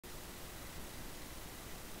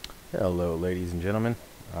Hello ladies and gentlemen,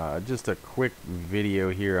 just a quick video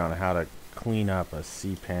here on how to clean up a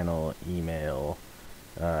Cpanel email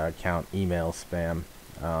account email spam.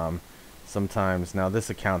 Sometimes, now this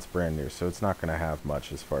account's brand new, so it's not going to have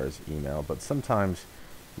much as far as email, but sometimes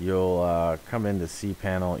you'll come into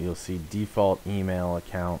Cpanel, you'll see default email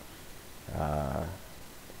account uh,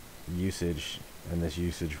 usage, and this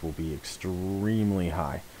usage will be extremely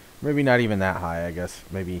high. Maybe not even that high, I guess,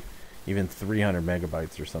 maybe even 300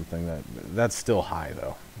 megabytes or something. That's still high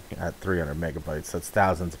though. At 300 megabytes, that's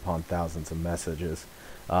thousands upon thousands of messages.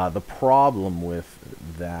 The problem with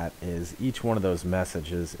that is each one of those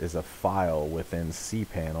messages is a file within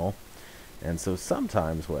Cpanel, and so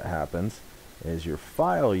sometimes what happens is your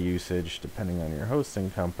file usage, depending on your hosting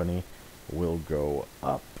company, will go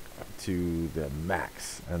up to the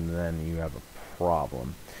max, and then you have a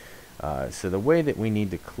problem. So the way that we need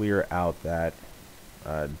to clear out that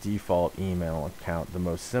default email account, the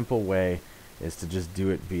most simple way is to just do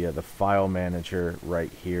it via the file manager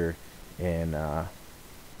right here in the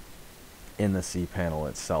Cpanel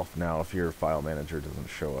itself. Now, if your file manager doesn't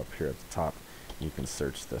show up here at the top, you can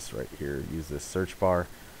search this right here. Use this search bar,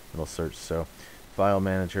 it'll search. So file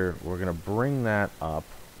manager, we're going to bring that up,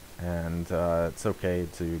 and it's okay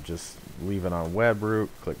to just leave it on web root,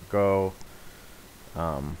 click go.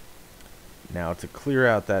 Now to clear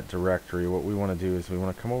out that directory, what we want to do is we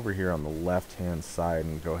want to come over here on the left hand side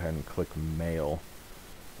and go ahead and click mail,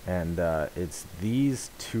 and it's these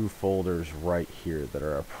two folders right here that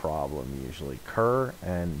are a problem usually, cur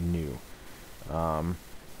and new.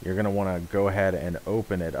 You're going to want to go ahead and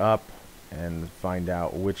open it up and find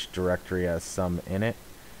out which directory has some in it.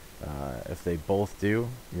 If they both do,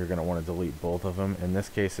 you're going to want to delete both of them. In this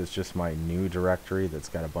case, it's just my new directory that's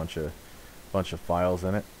got a bunch of files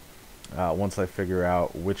in it. Once I figure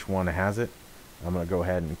out which one has it, I'm going to go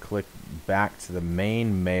ahead and click back to the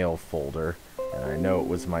main mail folder, and I know it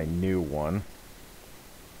was my new one.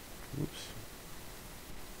 Oops.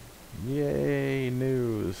 Yay,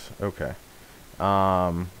 news. Okay.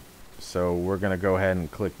 So we're going to go ahead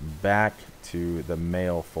and click back to the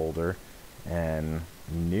mail folder, and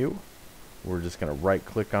new. We're just going to right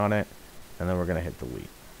click on it, and then we're going to hit delete.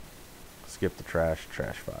 Skip the trash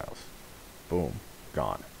files. Boom,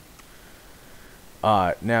 gone.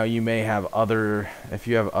 Now you may have if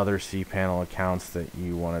you have other Cpanel accounts that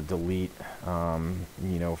you want to delete,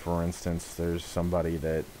 you know, for instance, there's somebody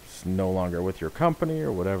that's no longer with your company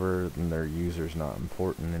or whatever, and their user's not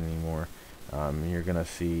important anymore. You're going to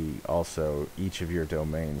see also each of your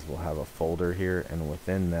domains will have a folder here, and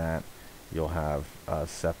within that you'll have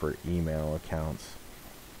separate email accounts.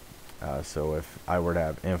 So if I were to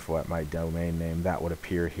have info at my domain name, that would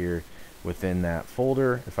appear here within that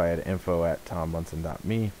folder. If I had info at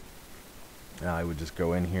tombunsen.me, I would just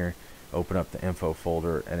go in here, open up the info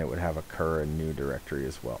folder, and it would have a cur and new directory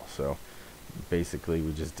as well. So basically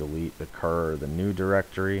we just delete the cur or the new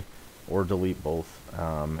directory, or delete both,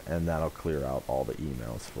 and that'll clear out all the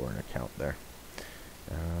emails for an account there.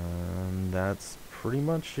 And that's pretty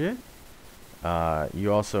much it.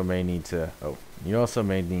 You also may need to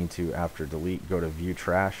after delete, go to view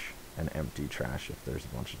trash and empty trash if there's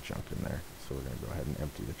a bunch of junk in there. So we're going to go ahead and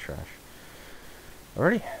empty the trash.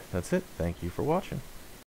 Alrighty, that's it. Thank you for watching.